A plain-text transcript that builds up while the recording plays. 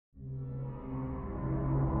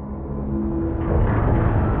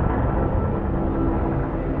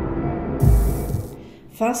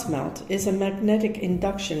FASMELT is a magnetic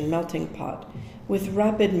induction melting pot with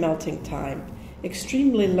rapid melting time,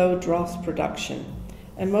 extremely low dross production,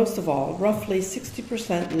 and most of all, roughly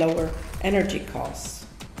 60% lower energy costs.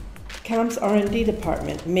 CAM's R&D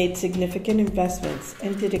department made significant investments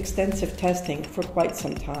and did extensive testing for quite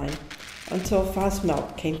some time until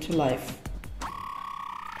FASMELT came to life.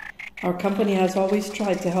 Our company has always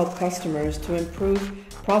tried to help customers to improve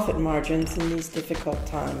profit margins in these difficult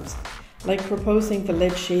times, like proposing the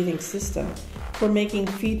lead shading system for making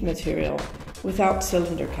feed material without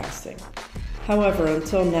cylinder casting. However,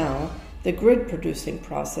 until now, the grid producing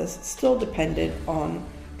process still depended on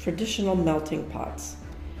traditional melting pots.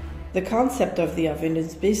 The concept of the oven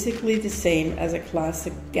is basically the same as a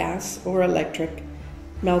classic gas or electric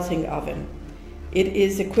melting oven. It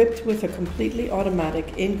is equipped with a completely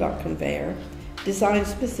automatic ingot conveyor designed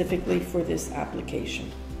specifically for this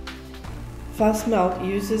application. FASMELT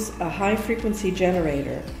uses a high-frequency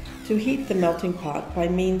generator to heat the melting pot by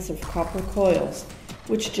means of copper coils,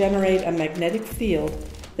 which generate a magnetic field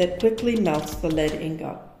that quickly melts the lead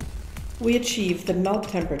ingot. We achieve the melt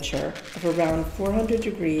temperature of around 400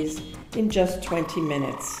 degrees in just 20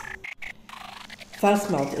 minutes.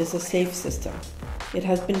 FASMELT is a safe system. It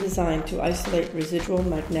has been designed to isolate residual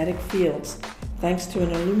magnetic fields thanks to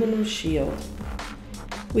an aluminum shield.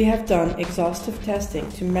 We have done exhaustive testing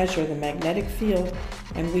to measure the magnetic field,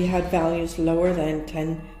 and we had values lower than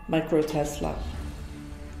 10 microtesla.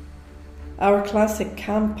 Our classic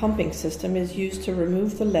CAM pumping system is used to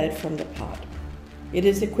remove the lead from the pot. It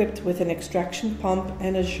is equipped with an extraction pump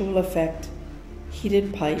and a Joule effect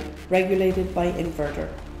heated pipe regulated by inverter.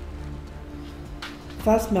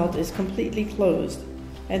 FASMELT is completely closed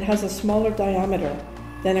and has a smaller diameter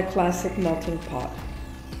than a classic melting pot.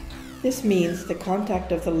 This means the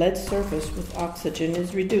contact of the lead surface with oxygen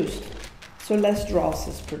is reduced, so less dross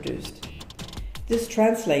is produced. This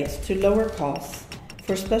translates to lower costs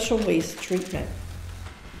for special waste treatment.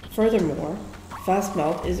 Furthermore,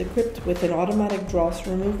 FASMELT is equipped with an automatic dross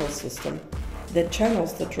removal system that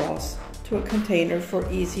channels the dross to a container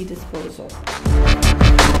for easy disposal.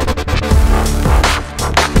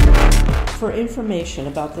 For information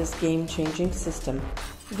about this game-changing system,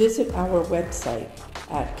 visit our website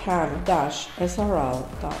at cam-srl.com.